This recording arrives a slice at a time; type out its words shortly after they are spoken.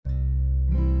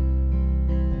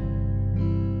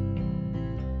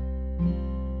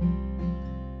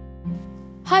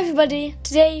Hi everybody,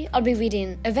 today I'll be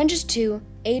reading Avengers 2,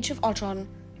 Age of Ultron,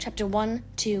 Chapter 1,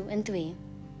 2, and 3.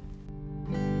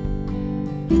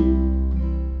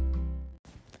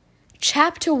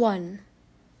 Chapter 1.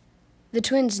 The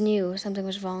twins knew something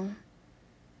was wrong.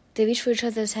 They reached for each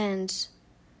other's hands,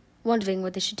 wondering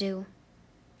what they should do.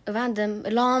 Around them,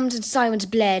 alarms and sirens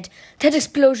blared, dead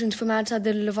explosions from outside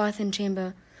the Leviathan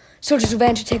chamber. Soldiers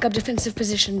ran to take up defensive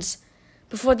positions.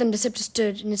 Before them, the Scepter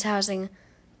stood in its housing,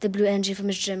 the blue energy from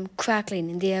his gem crackling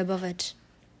in the air above it.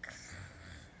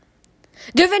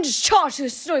 The Avengers charged through the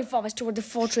snowy forest toward the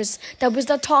fortress that was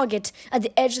their target at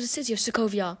the edge of the city of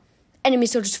Sokovia. Enemy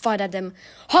soldiers fired at them.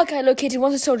 Hawkeye located one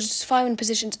of the soldiers' firing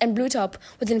positions and blew it up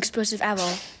with an explosive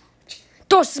arrow.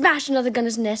 Thor smashed another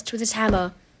gunner's nest with his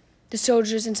hammer. The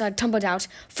soldiers inside tumbled out,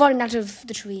 falling out of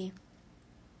the tree.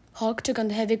 Hulk took on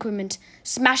the heavy equipment,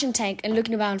 smashing tank and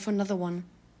looking around for another one.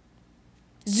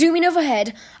 Zooming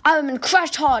overhead, Iron Man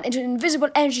crashed hard into an invisible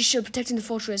energy shield protecting the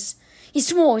fortress. He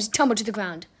swore as he tumbled to the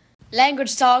ground.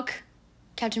 "Language talk,"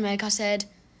 Captain America said.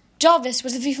 Jarvis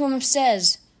was the thief from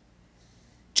upstairs.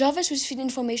 Jarvis was feeding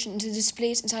information into the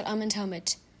displays inside Iron Man's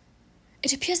helmet.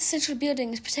 It appears the central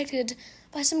building is protected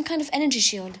by some kind of energy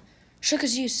shield.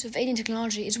 Strucker's use of alien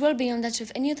technology is well beyond that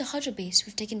of any other Hydra base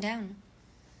we've taken down.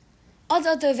 All the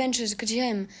other Avengers could hear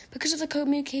him because of the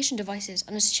communication devices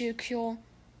on a secure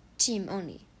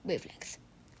team-only wavelength.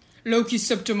 Loki's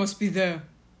scepter must be there,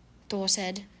 Thor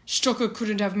said. Strucker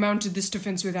couldn't have mounted this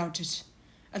defense without it.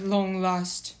 At long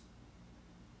last.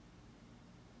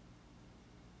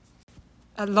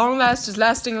 At long last is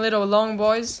lasting a little long,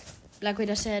 boys, Black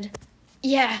Widow said.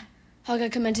 Yeah, Hawkeye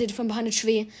commented from behind a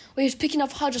tree where he was picking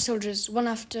off Hydra soldiers one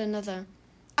after another.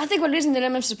 I think we're losing the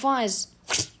element of surprise.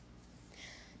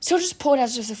 Soldiers poured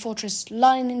out of the fortress,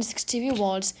 lining its exterior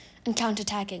walls and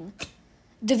counterattacking.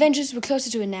 The Avengers were closer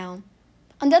to it now.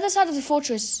 On the other side of the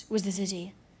fortress was the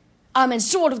city. Iron Man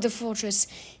soared over the fortress.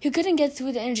 He couldn't get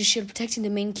through the energy shield protecting the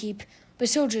main keep, but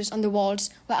soldiers on the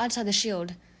walls were outside the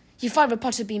shield. He fired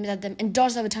repulsor beams at them and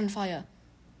dodged their return fire.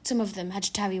 Some of them had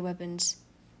Chitauri weapons.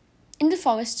 In the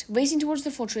forest, racing towards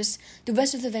the fortress, the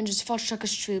rest of the Avengers fought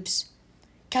Strucker's troops.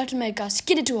 Captain America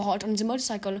skidded to a halt on his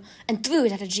motorcycle and threw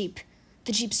it at a jeep.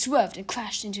 The jeep swerved and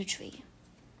crashed into a tree.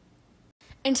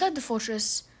 Inside the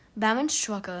fortress, Baron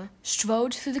Strucker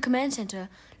strode through the command center,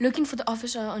 looking for the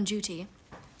officer on duty.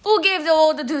 Who gave the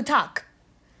order to attack?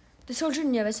 The soldier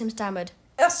nearest him stammered.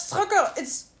 Strucker,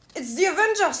 it's the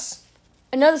Avengers!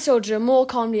 Another soldier more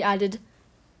calmly added,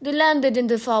 They landed in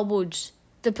the far woods.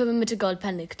 The perimeter guard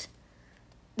panicked.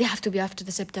 They have to be after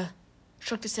the scepter,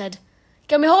 Strucker said.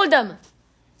 Can we hold them?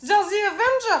 They're the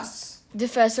Avengers! The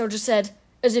first soldier said,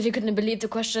 as if he couldn't believe the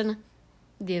question.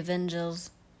 The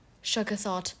Avengers, Strucker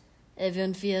thought.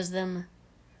 Everyone fears them.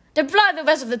 Deploy the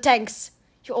rest of the tanks,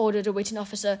 he ordered a waiting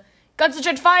officer.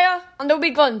 Concentrate fire on the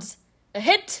weak ones. A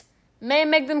hit may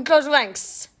make them close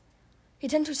ranks. He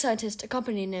turned to a scientist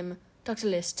accompanying him, Dr.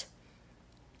 List.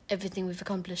 Everything we've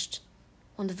accomplished.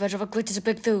 On the verge of our greatest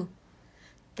breakthrough.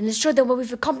 Then let's show them what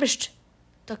we've accomplished,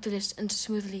 Dr. List answered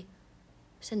smoothly.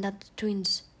 Send out the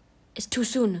twins. It's too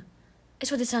soon.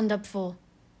 It's what they signed up for,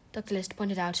 Dr. List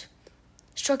pointed out.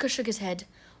 Strucker shook his head,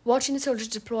 watching the soldiers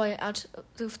deploy out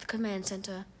of the command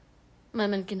center. My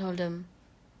men can hold them,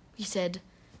 he said,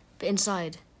 but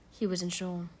inside he wasn't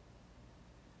sure.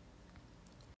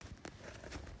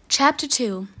 Chapter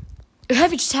 2. A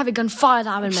heavy Chitauri gun fired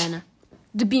at Iron Man.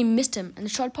 The beam missed him and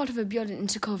shot part of a building in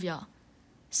Sokovia.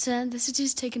 Sir, the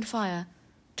city's taken fire,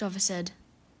 Jarvis said.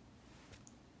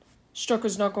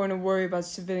 Strucker's not going to worry about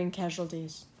civilian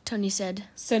casualties, Tony said.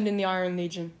 Send in the Iron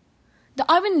Legion. The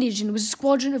Iron Legion was a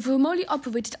squadron of remotely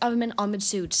operated Iron Man armored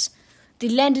suits. They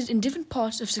landed in different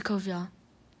parts of Sokovia.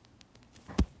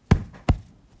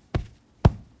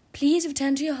 Please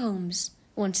return to your homes,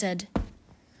 one said.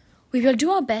 We will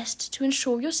do our best to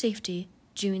ensure your safety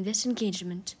during this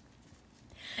engagement.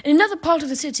 In another part of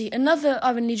the city, another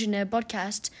Iron Legionnaire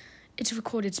broadcast its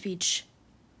recorded speech.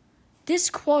 This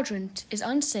quadrant is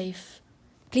unsafe.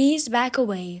 Please back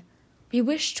away. We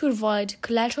wish to avoid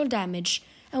collateral damage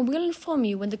and we'll inform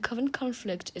you when the current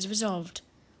conflict is resolved.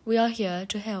 We are here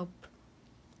to help.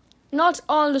 Not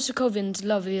all the Sokovians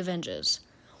love the Avengers.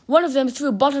 One of them threw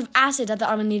a bottle of acid at the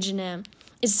Iron Legionnaire.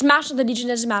 It smashed on the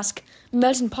Legionnaire's mask,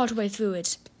 melting partway through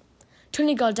it.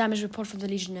 Tony got a damage report from the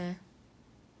Legionnaire.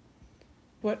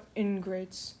 What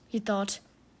ingrates? He thought.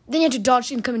 Then he had to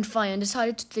dodge incoming fire and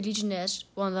decided the Legionnaires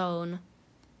were on their own.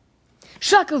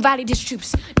 Strucker rallied his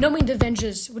troops, knowing the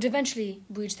Avengers would eventually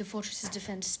breach the fortress's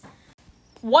defense.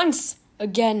 Once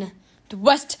again, the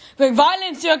West bring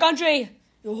violence to your country,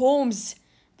 your homes,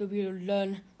 but we will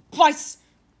learn twice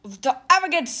of the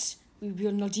arrogance. We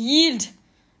will not yield.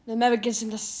 The Americans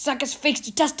send the suckers fakes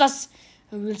to test us,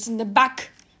 and we'll send them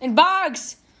back in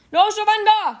bags. No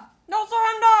surrender! No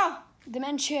surrender! The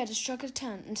man cheered as struck a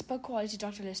turn and spoke quietly to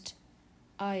Dr. List.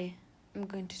 I am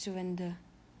going to surrender.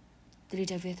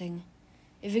 Delete everything.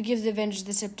 If we give the Avengers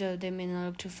the scepter, they may not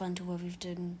look too fun to what we've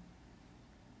done.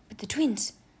 But the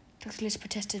twins, Dr. List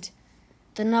protested.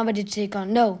 They're not ready to take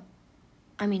on. No.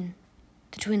 I mean,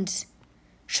 the twins.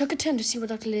 Shocker turned to see where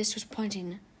Dr. List was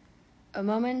pointing. A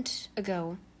moment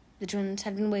ago, the twins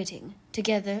had been waiting,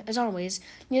 together, as always,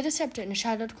 near the scepter in a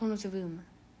shadowed corner of the room.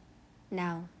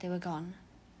 Now they were gone.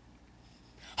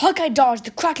 Hawkeye dodged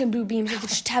the crackling blue beams of the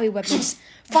Chitauri weapons,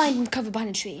 finding cover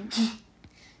behind a tree.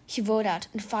 He roared out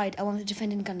and fired at one of the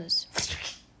defending gunners.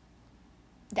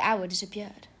 The arrow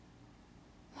disappeared.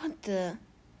 What the...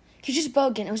 He just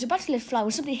bowed again and was about to let fly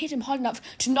when something hit him hard enough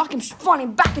to knock him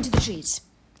sprawling back into the trees.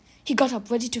 He got up,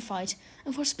 ready to fight,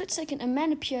 and for a split second a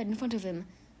man appeared in front of him,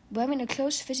 wearing a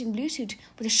close-fitting blue suit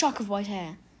with a shock of white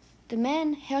hair. The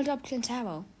man held up Clint's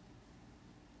arrow.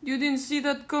 You didn't see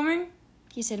that coming?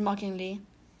 He said mockingly.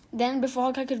 Then, before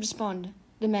Hawkeye could respond,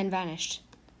 the man vanished.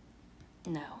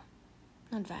 No,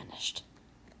 not vanished.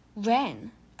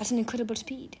 Ran at an incredible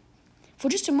speed. For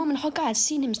just a moment, Hawkeye had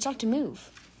seen him start to move.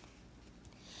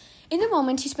 In the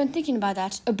moment he spent thinking about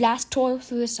that, a blast tore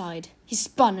through his side. He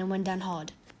spun and went down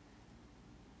hard.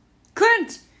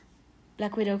 Clint!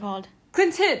 Black Widow called.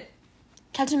 Clint's hit!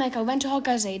 Captain America went to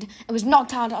Hawkeye's aid and was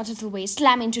knocked out of the way,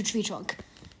 slamming into a tree trunk.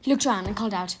 He looked around and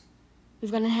called out,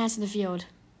 "We've got enhanced in the field."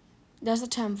 That's a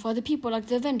term for the people like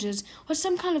the Avengers who had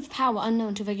some kind of power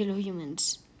unknown to regular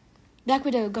humans. Black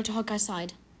Widow got to Hawkeye's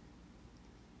side.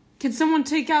 Can someone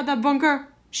take out that bunker?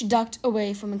 She ducked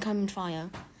away from incoming fire.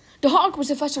 The Hulk was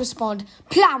the first to respond,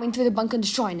 plowing through the bunker and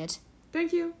destroying it.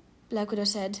 Thank you. Black Widow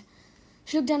said.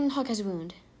 She looked down on Hawkeye's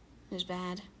wound. It was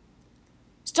bad.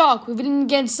 "Stark, we didn't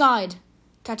get inside,"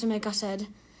 Captain America said.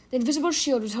 The invisible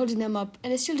shield was holding them up,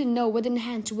 and they still didn't know what the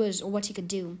enhanced was or what he could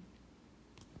do.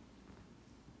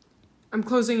 I'm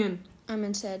closing in,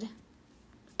 Iron said.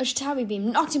 A Chitauri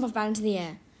beam knocked him off balance in the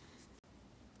air.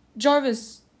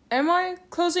 Jarvis, am I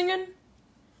closing in?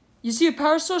 You see a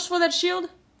power source for that shield?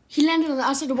 He landed on the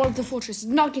outside wall of the fortress,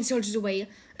 knocking soldiers away,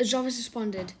 as Jarvis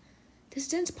responded. There's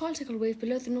a dense particle wave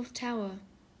below the North Tower.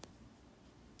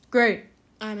 Great.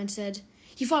 Iron said.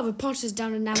 He fired with particles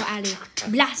down a narrow alley,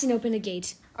 blasting open a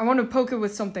gate. I want to poke it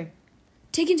with something.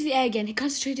 Taking to the air again, he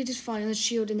concentrated his fire on the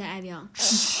shield in the area.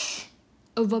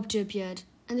 A rupture appeared,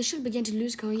 and the shield began to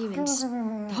lose coherence.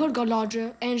 The hole got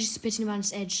larger, energy spitting around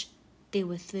its edge. They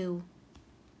were through.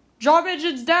 Drawbridge,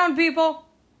 it's down, people!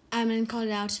 Iron Man called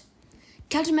out.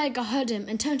 Captain America heard him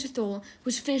and turned to Thor, who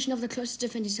was finishing off the closest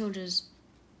defending soldiers.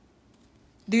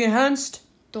 The enhanced?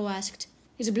 Thor asked.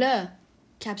 He's a blur,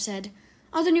 Cap said.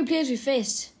 All the new players we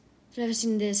faced. I've never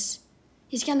seen this.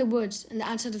 He scanned the woods and the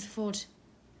outside of the fort.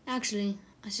 Actually,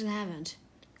 I still haven't.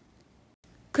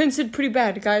 Clint's hit pretty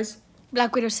bad, guys.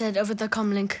 Black Widow said over the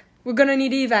comlink. We're gonna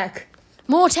need evac.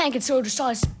 More tank and soldiers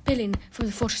started spilling from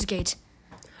the fortress gate.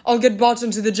 I'll get Bart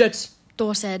into the jet.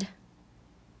 Thor said.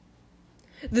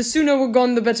 The sooner we're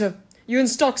gone, the better. You and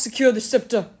Stark secure the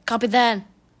scepter. Copy that,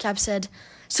 Cap said.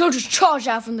 Soldiers charged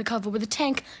out from the cover with the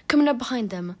tank coming up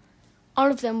behind them. All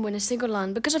of them were in a single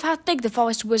line because of how thick the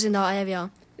forest was in that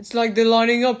area. It's like they're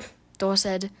lining up, Thor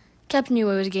said. Cap knew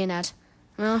what he was getting at.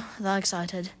 Well, they're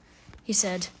excited, he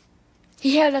said.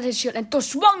 He held out his shield and Thor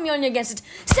swung Mjolnir against it,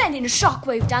 sending a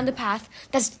shockwave down the path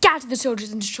that scattered the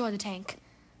soldiers and destroyed the tank.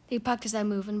 They practiced that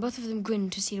move and both of them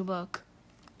grinned to see it work.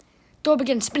 Thor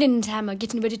began spinning his hammer,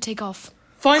 getting ready to take off.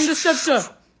 Find the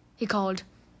scepter, he called.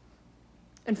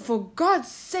 And for God's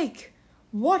sake,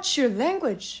 watch your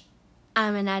language.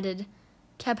 Iron Man added.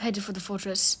 Cap headed for the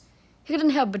fortress. He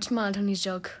couldn't help but smile at Tony's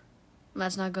joke.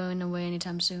 That's not going away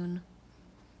anytime soon.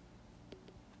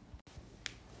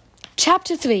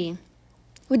 Chapter 3.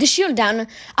 With the shield down,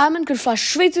 Iron Man could fly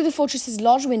straight through the fortress's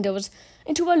large windows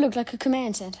into what looked like a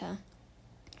command center.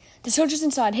 The soldiers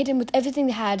inside hit him with everything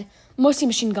they had, mostly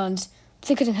machine guns, but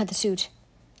they couldn't have the suit.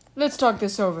 Let's talk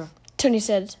this over, Tony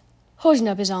said, holding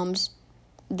up his arms.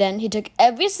 Then he took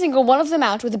every single one of them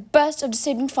out with a burst of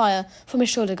disabling fire from his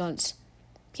shoulder guns.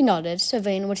 He nodded,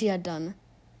 surveying what he had done.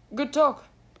 Good talk.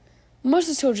 Most of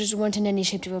the soldiers weren't in any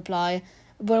shape to reply,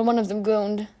 but one of them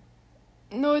groaned.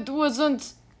 No, it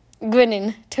wasn't.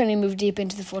 Grinning, Tony moved deep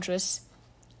into the fortress.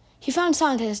 He found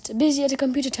Scientist busy at a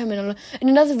computer terminal in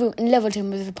another room and leveled him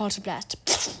with a repulsor blast.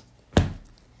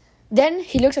 Then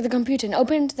he looked at the computer and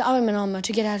opened the Iron Man armor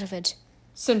to get out of it.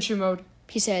 Sentry mode,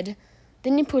 he said.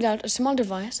 Then he pulled out a small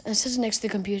device and set it next to the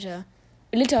computer.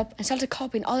 It lit up and started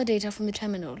copying all the data from the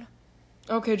terminal.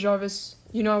 Okay, Jarvis.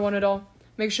 You know I want it all.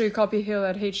 Make sure you copy Hill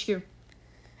at HQ.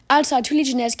 Outside, two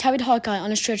Legionnaires carried Hawkeye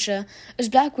on a stretcher as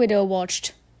Black Widow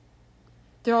watched.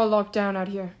 They're all locked down out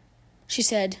here. She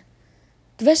said.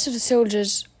 The rest of the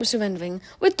soldiers were surrendering,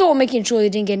 with Thor making sure they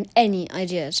didn't get any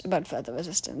ideas about further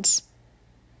resistance.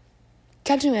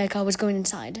 Captain America was going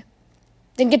inside.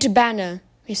 Then get to Banner,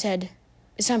 he said.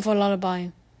 It's time for a lullaby.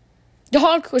 The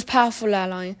Hulk was a powerful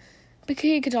ally, but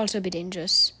he could also be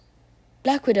dangerous.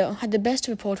 Black Widow had the best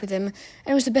rapport with him, and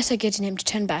it was the best at getting him to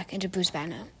turn back into Bruce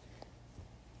Banner.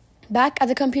 Back at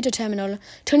the computer terminal,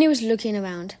 Tony was looking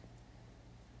around.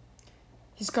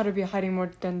 He's got to be hiding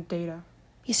more than data.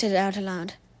 He said it out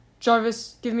aloud.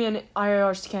 Jarvis, give me an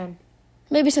IR scan.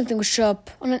 Maybe something would show up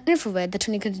on an infrared that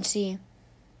Tony couldn't see.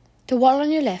 The wall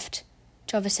on your left,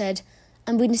 Jarvis said.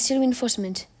 I'm reading steel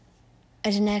reinforcement.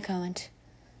 I didn't echo it.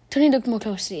 Tony looked more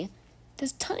closely.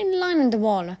 There's a tiny line on the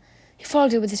wall. He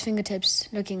followed it with his fingertips,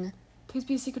 looking. Please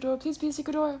be a secret door, please be a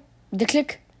secret door. With a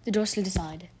click, the door slid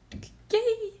aside.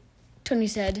 Yay! Tony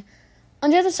said. On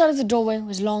the other side of the doorway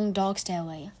was a long, dark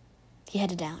stairway. He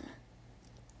headed down.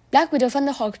 Black Widow found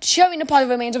the Hulk tearing apart the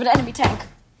remains of an enemy tank.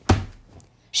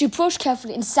 She approached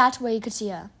carefully and sat where he could see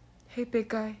her. Hey, big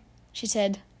guy, she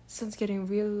said. Sun's getting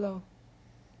real low.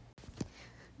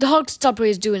 The Hulk stopped what he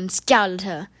was doing and scowled at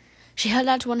her. She held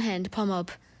out one hand, palm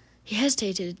up. He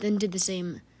hesitated, then did the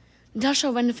same.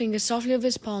 Natasha ran her fingers softly over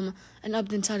his palm and up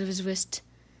the inside of his wrist.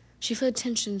 She felt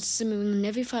tension simmering in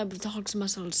every fibre of the Hulk's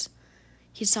muscles.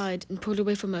 He sighed and pulled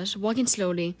away from us, walking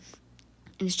slowly,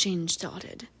 and his change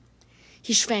started.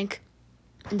 He shrank,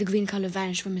 and the green colour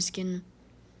vanished from his skin.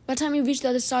 By the time he reached the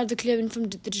other side of the clearing from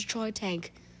the destroyed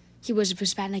tank, he was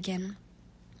Bruce Banner again,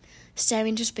 staring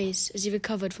into space as he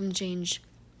recovered from the change.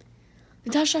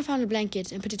 Natasha found a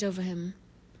blanket and put it over him.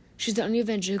 She was the only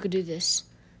Avenger who could do this.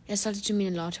 It started to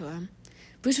mean a lot to her.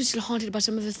 Bruce was still haunted by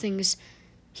some of the things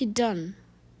he'd done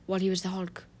while he was the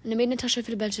Hulk, and it made Natasha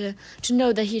feel better to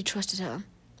know that he had trusted her.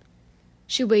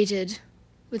 She waited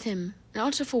with him, and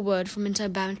also for word from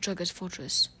inside Baron Strucker's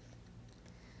fortress.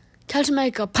 Captain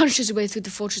America punched his way through the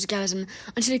fortress garrison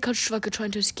until he caught Strucker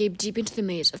trying to escape deep into the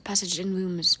maze of passages and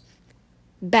rooms.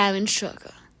 Baron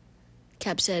Strucker,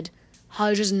 Cap said,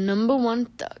 Hydra's #1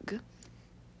 thug.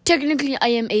 Technically, I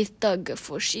am a thug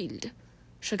for S.H.I.E.L.D.,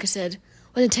 Strucker said.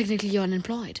 Well, then technically you're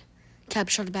unemployed. Cap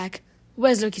shot back.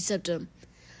 Where's Loki's scepter?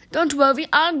 Don't worry,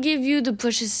 I'll give you the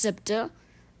precious scepter.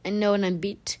 I know when I'm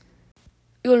beat.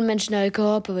 You'll mention how I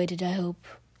cooperated, I hope.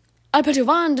 I'll put you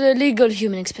under legal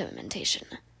human experimentation,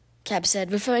 Cap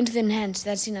said, referring to the enhanced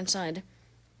that seen outside.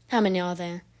 How many are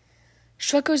there?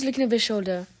 Strucker was looking over his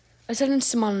shoulder, a sudden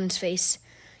smile on his face.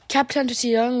 Cap turned to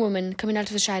see a young woman coming out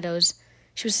of the shadows.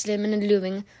 She was slim and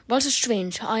alluring, but also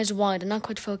strange, her eyes wide and not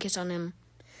quite focused on him.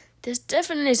 There's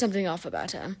definitely something off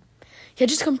about her. He had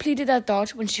just completed that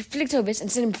thought when she flicked her wrist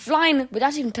and sent him flying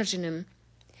without even touching him.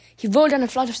 He rolled down a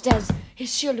flight of stairs,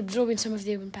 his shield absorbing some of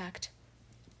the impact.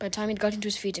 By the time he'd got into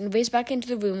his feet and raced back into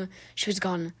the room, she was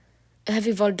gone. A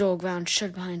heavy vault door ground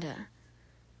shut behind her.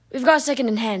 We've got a second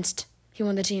enhanced, he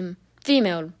warned the team.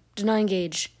 Female, do not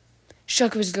engage.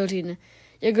 Strucker was gloating.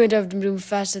 You're going to have to move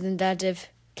faster than that if...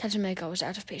 Captain America was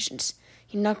out of patience.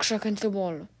 He knocked Strucker into the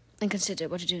wall and considered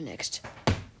what to do next.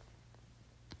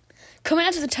 Coming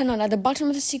out of the tunnel at the bottom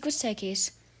of the secret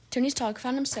staircase, Tony Stark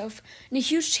found himself in a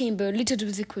huge chamber littered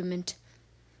with equipment.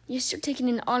 He was still taking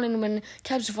in all in when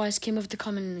Cap's voice came over the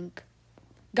common link.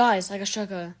 Guys, I got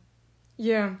Strucker.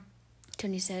 Yeah,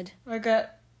 Tony said. I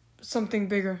got something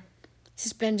bigger.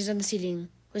 Suspended on the ceiling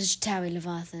was a Chitauri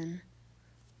Leviathan.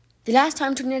 The last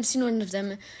time Tony had seen one of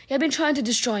them, he had been trying to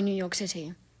destroy New York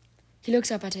City. He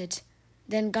looked up at it,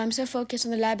 then got himself focused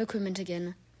on the lab equipment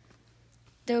again.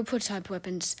 There were prototype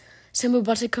weapons, some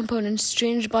robotic components,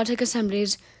 strange robotic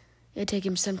assemblies. It would take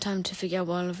him some time to figure out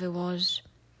what all of it was.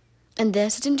 And there,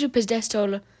 sitting to his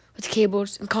pedestal, with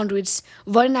cables and conduits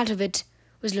running out of it,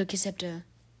 was Loki's scepter.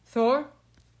 Thor?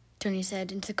 Tony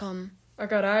said into the comm. I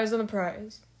got eyes on the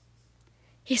prize.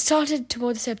 He started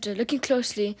toward the scepter, looking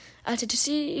closely at it to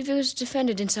see if it was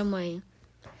defended in some way.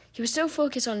 He was so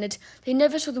focused on it that he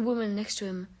never saw the woman next to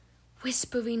him,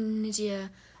 whispering in his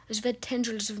ear as red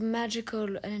tendrils of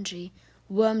magical energy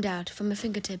wormed out from her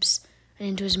fingertips and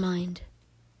into his mind.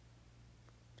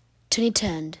 Tony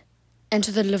turned, and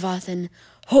saw the Leviathan,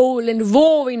 whole and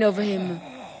roaring over him.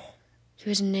 He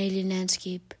was in an alien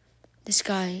landscape, the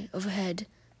sky overhead,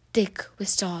 thick with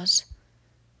stars.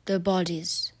 There were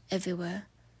bodies everywhere,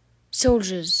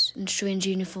 soldiers in strange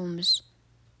uniforms,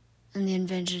 and the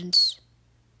Avengers.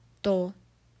 Thor,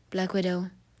 Black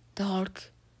Widow, the Hulk,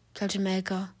 Captain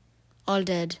America, all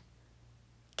dead.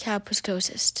 Cap was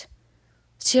closest.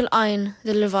 Still eyeing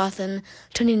the Leviathan,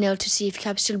 Tony knelt to see if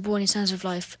Cap still bore any signs of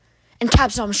life, and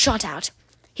Cap's arm shot out.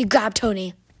 He grabbed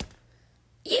Tony.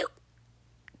 You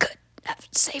could have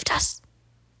saved us.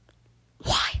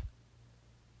 Why?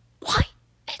 Why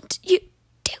didn't you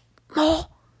do more?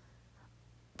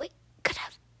 We could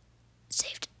have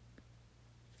saved.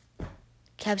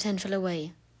 Cab's hand fell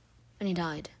away, and he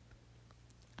died.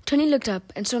 Tony looked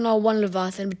up and saw not one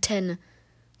Leviathan but 10,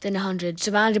 then 100,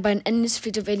 surrounded by an endless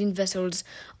fleet of alien vessels,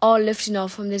 all lifting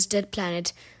off from this dead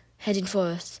planet, heading for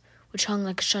Earth, which hung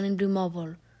like a shining blue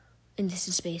marble in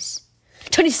distant space.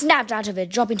 Tony snapped out of it,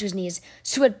 dropping to his knees,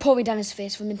 sweat pouring down his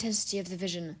face from the intensity of the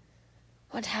vision.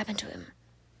 What happened to him?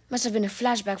 Must have been a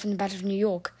flashback from the Battle of New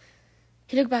York.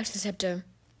 He looked back to the scepter.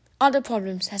 All the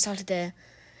problems had started there,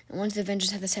 and once the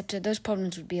Avengers had the scepter, those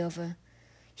problems would be over.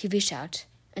 He reached out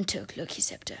and took Loki's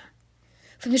scepter.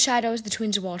 From the shadows, the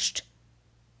twins watched.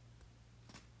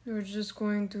 You're just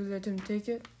going to let him take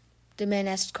it? The man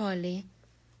asked quietly.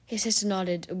 His sister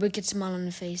nodded, a wicked smile on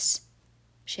her face.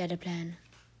 She had a plan.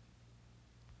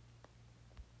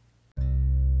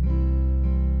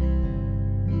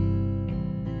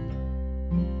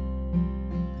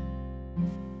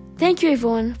 Thank you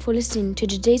everyone for listening to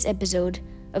today's episode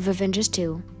of Avengers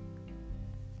 2.